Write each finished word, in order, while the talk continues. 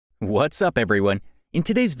What's up, everyone? In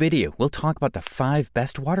today's video, we'll talk about the 5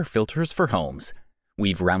 best water filters for homes.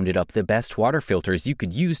 We've rounded up the best water filters you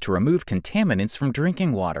could use to remove contaminants from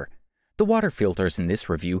drinking water. The water filters in this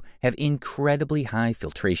review have incredibly high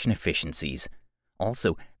filtration efficiencies.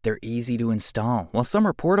 Also, they're easy to install, while some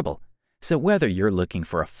are portable. So whether you're looking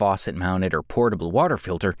for a faucet-mounted or portable water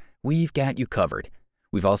filter, we've got you covered.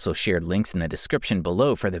 We've also shared links in the description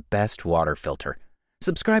below for the best water filter.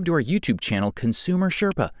 Subscribe to our YouTube channel, Consumer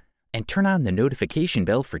Sherpa, and turn on the notification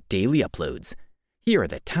bell for daily uploads. Here are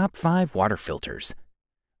the top 5 water filters.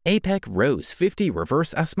 Apec Rose 50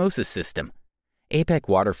 Reverse Osmosis System. Apec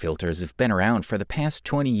water filters have been around for the past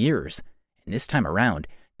 20 years, and this time around,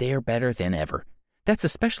 they are better than ever. That's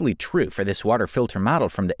especially true for this water filter model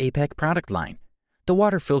from the Apec product line. The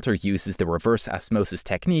water filter uses the reverse osmosis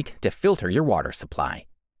technique to filter your water supply.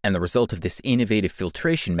 And the result of this innovative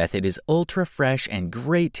filtration method is ultra-fresh and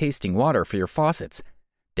great-tasting water for your faucets.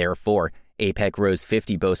 Therefore, Apec Rose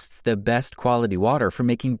 50 boasts the best quality water for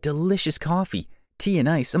making delicious coffee, tea and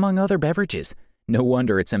ice, among other beverages. No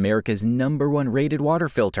wonder it's America's #1 rated water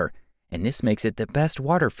filter, and this makes it the best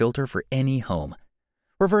water filter for any home.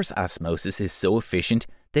 Reverse osmosis is so efficient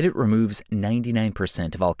that it removes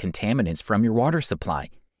 99% of all contaminants from your water supply,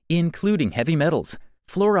 including heavy metals,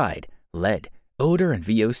 fluoride, lead, odor, and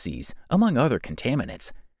VOCs, among other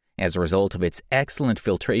contaminants. As a result of its excellent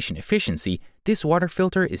filtration efficiency, this water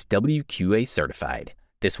filter is WQA certified.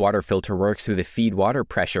 This water filter works with a feed water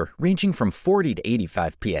pressure ranging from 40 to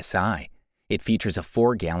 85 psi. It features a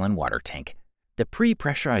 4-gallon water tank. The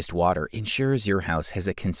pre-pressurized water ensures your house has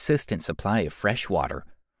a consistent supply of fresh water.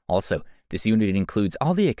 Also, this unit includes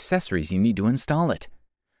all the accessories you need to install it.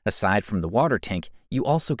 Aside from the water tank, you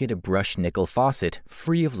also get a brushed nickel faucet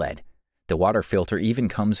free of lead. The water filter even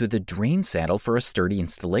comes with a drain saddle for a sturdy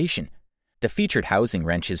installation. The featured housing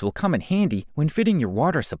wrenches will come in handy when fitting your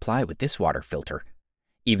water supply with this water filter.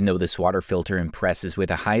 Even though this water filter impresses with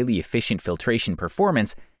a highly efficient filtration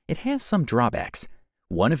performance, it has some drawbacks.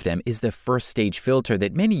 One of them is the first-stage filter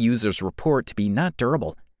that many users report to be not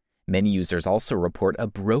durable. Many users also report a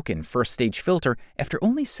broken first-stage filter after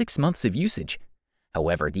only 6 months of usage.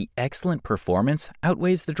 However, the excellent performance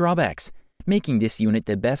outweighs the drawbacks, making this unit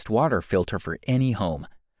the best water filter for any home.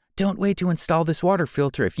 Don't wait to install this water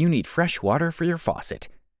filter if you need fresh water for your faucet.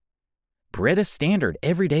 Brita Standard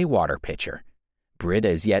Everyday Water Pitcher. Brita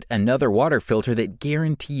is yet another water filter that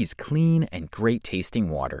guarantees clean and great-tasting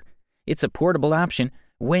water. It's a portable option,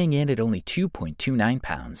 weighing in at only 2.29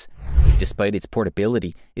 pounds. Despite its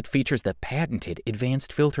portability, it features the patented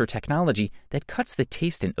advanced filter technology that cuts the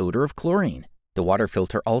taste and odor of chlorine. The water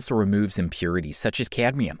filter also removes impurities such as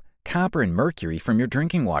cadmium, copper, and mercury from your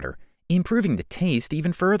drinking water, improving the taste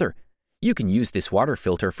even further. You can use this water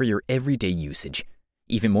filter for your everyday usage.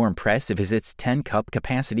 Even more impressive is its 10-cup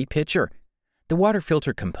capacity pitcher. The water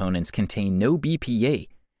filter components contain no BPA,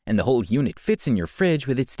 and the whole unit fits in your fridge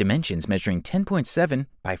with its dimensions measuring 10.7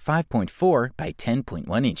 by 5.4 by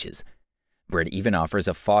 10.1 inches. Brita even offers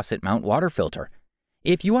a faucet mount water filter.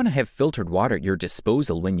 If you want to have filtered water at your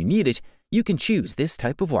disposal when you need it, you can choose this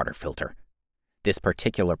type of water filter. This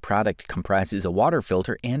particular product comprises a water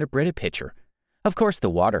filter and a Brita pitcher. Of course, the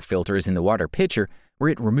water filter is in the water pitcher, where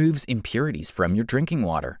it removes impurities from your drinking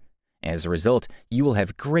water. As a result, you will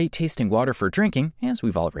have great tasting water for drinking, as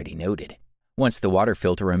we've already noted. Once the water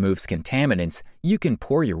filter removes contaminants, you can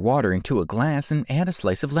pour your water into a glass and add a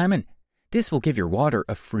slice of lemon. This will give your water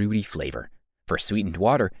a fruity flavor. For sweetened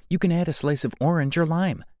water, you can add a slice of orange or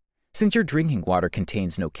lime. Since your drinking water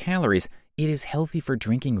contains no calories, it is healthy for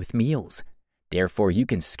drinking with meals. Therefore, you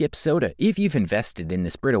can skip soda if you've invested in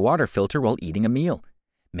this Brita water filter while eating a meal.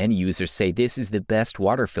 Many users say this is the best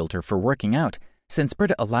water filter for working out, since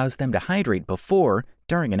Brita allows them to hydrate before,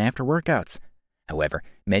 during, and after workouts. However,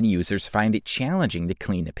 many users find it challenging to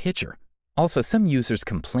clean the pitcher. Also, some users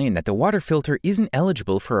complain that the water filter isn't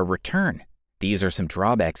eligible for a return. These are some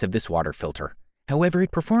drawbacks of this water filter. However,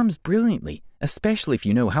 it performs brilliantly, especially if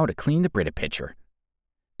you know how to clean the Brita pitcher.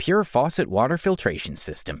 Pure Faucet Water Filtration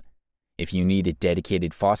System. If you need a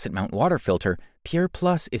dedicated faucet mount water filter, Pure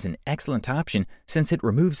Plus is an excellent option since it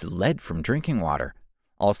removes lead from drinking water.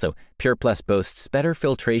 Also, Pure Plus boasts better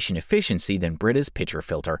filtration efficiency than Brita's pitcher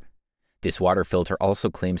filter. This water filter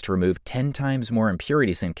also claims to remove 10 times more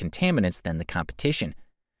impurities and contaminants than the competition.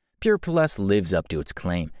 Pure Plus lives up to its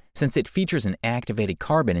claim since it features an activated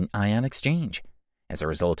carbon and ion exchange. As a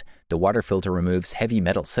result, the water filter removes heavy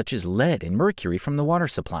metals such as lead and mercury from the water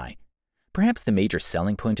supply. Perhaps the major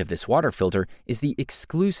selling point of this water filter is the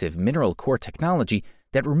exclusive mineral core technology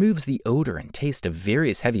that removes the odor and taste of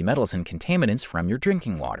various heavy metals and contaminants from your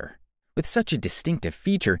drinking water. With such a distinctive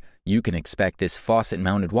feature, you can expect this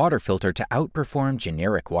faucet-mounted water filter to outperform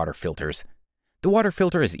generic water filters. The water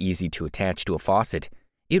filter is easy to attach to a faucet.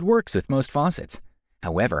 It works with most faucets.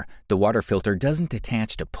 However, the water filter doesn't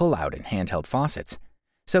attach to pull-out and handheld faucets.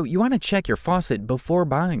 So you want to check your faucet before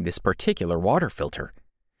buying this particular water filter.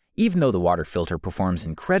 Even though the water filter performs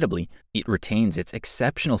incredibly, it retains its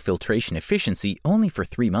exceptional filtration efficiency only for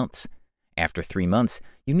 3 months. After 3 months,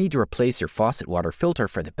 you need to replace your faucet water filter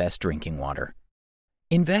for the best drinking water.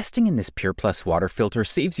 Investing in this PurePlus water filter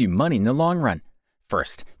saves you money in the long run.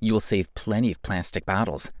 First, you will save plenty of plastic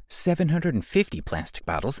bottles, 750 plastic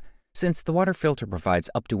bottles, since the water filter provides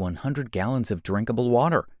up to 100 gallons of drinkable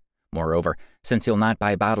water. Moreover, since you'll not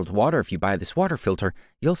buy bottled water if you buy this water filter,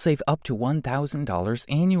 you'll save up to $1,000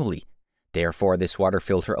 annually. Therefore, this water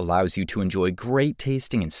filter allows you to enjoy great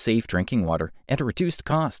tasting and safe drinking water at a reduced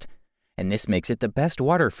cost. And this makes it the best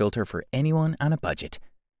water filter for anyone on a budget.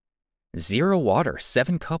 Zerowater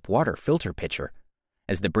 7-cup water filter pitcher.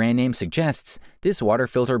 As the brand name suggests, this water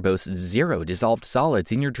filter boasts 0 dissolved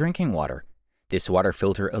solids in your drinking water. This water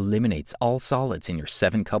filter eliminates all solids in your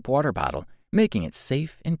 7-cup water bottle, making it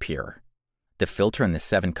safe and pure. The filter in the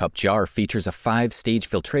 7-cup jar features a 5-stage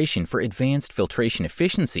filtration for advanced filtration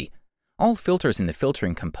efficiency. All filters in the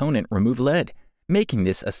filtering component remove lead, making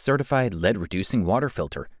this a certified lead-reducing water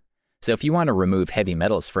filter. So if you want to remove heavy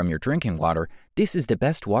metals from your drinking water, this is the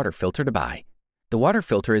best water filter to buy. The water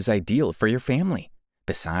filter is ideal for your family.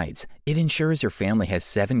 Besides, it ensures your family has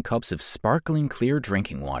 7 cups of sparkling clear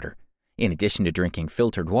drinking water. In addition to drinking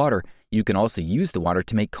filtered water, you can also use the water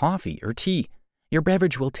to make coffee or tea. Your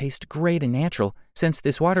beverage will taste great and natural since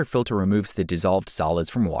this water filter removes the dissolved solids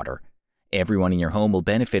from water. Everyone in your home will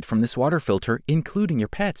benefit from this water filter, including your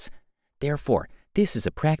pets. Therefore, this is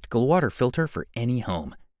a practical water filter for any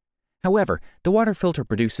home. However, the water filter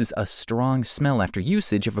produces a strong smell after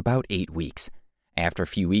usage of about 8 weeks. After a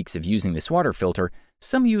few weeks of using this water filter,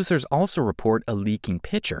 some users also report a leaking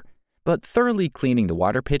pitcher. But thoroughly cleaning the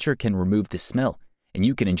water pitcher can remove the smell, and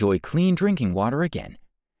you can enjoy clean drinking water again.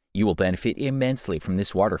 You will benefit immensely from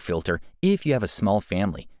this water filter if you have a small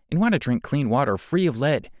family and want to drink clean water free of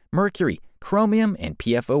lead, mercury, chromium, and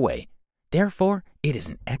PFOA. Therefore, it is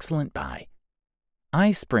an excellent buy.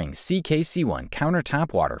 Ispring CKC1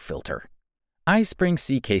 Countertop Water Filter. Ispring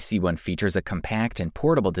CKC1 features a compact and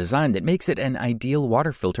portable design that makes it an ideal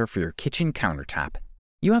water filter for your kitchen countertop.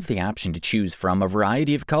 You have the option to choose from a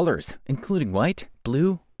variety of colors, including white,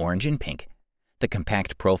 blue, orange, and pink. The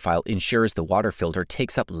compact profile ensures the water filter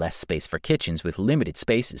takes up less space for kitchens with limited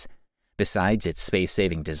spaces. Besides its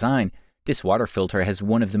space-saving design, this water filter has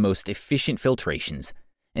one of the most efficient filtrations,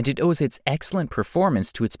 and it owes its excellent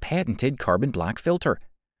performance to its patented carbon block filter.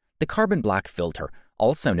 The carbon block filter,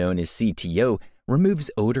 also known as CTO,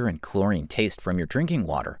 removes odor and chlorine taste from your drinking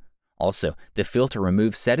water. Also, the filter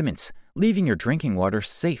removes sediments, leaving your drinking water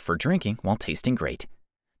safe for drinking while tasting great.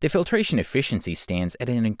 The filtration efficiency stands at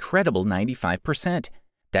an incredible 95%.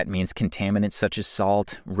 That means contaminants such as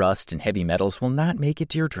salt, rust, and heavy metals will not make it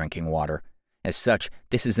to your drinking water. As such,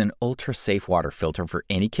 this is an ultra-safe water filter for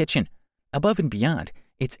any kitchen. Above and beyond,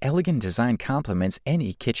 its elegant design complements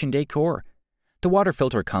any kitchen decor. The water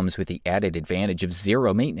filter comes with the added advantage of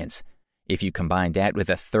 0 maintenance. If you combine that with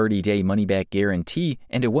a 30-day money-back guarantee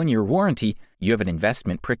and a 1-year warranty, you have an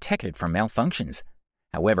investment protected from malfunctions.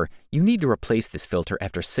 However, you need to replace this filter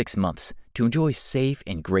after 6 months to enjoy safe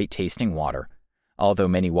and great-tasting water. Although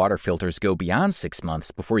many water filters go beyond 6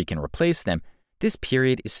 months before you can replace them, this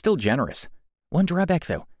period is still generous. One drawback,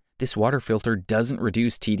 though, this water filter doesn't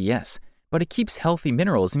reduce TDS, but it keeps healthy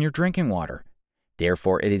minerals in your drinking water.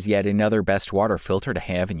 Therefore, it is yet another best water filter to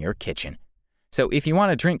have in your kitchen. So if you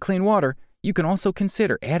want to drink clean water, you can also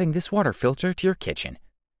consider adding this water filter to your kitchen.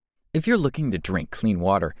 If you're looking to drink clean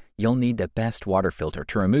water, you'll need the best water filter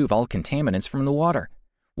to remove all contaminants from the water.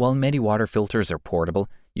 While many water filters are portable,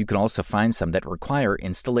 you can also find some that require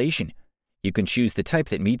installation. You can choose the type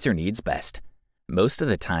that meets your needs best. Most of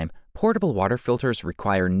the time, portable water filters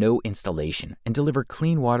require no installation and deliver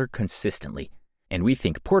clean water consistently. And we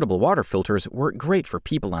think portable water filters work great for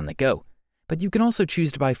people on the go. But you can also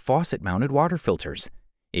choose to buy faucet-mounted water filters.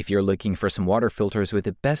 If you're looking for some water filters with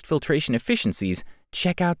the best filtration efficiencies,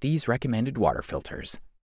 check out these recommended water filters.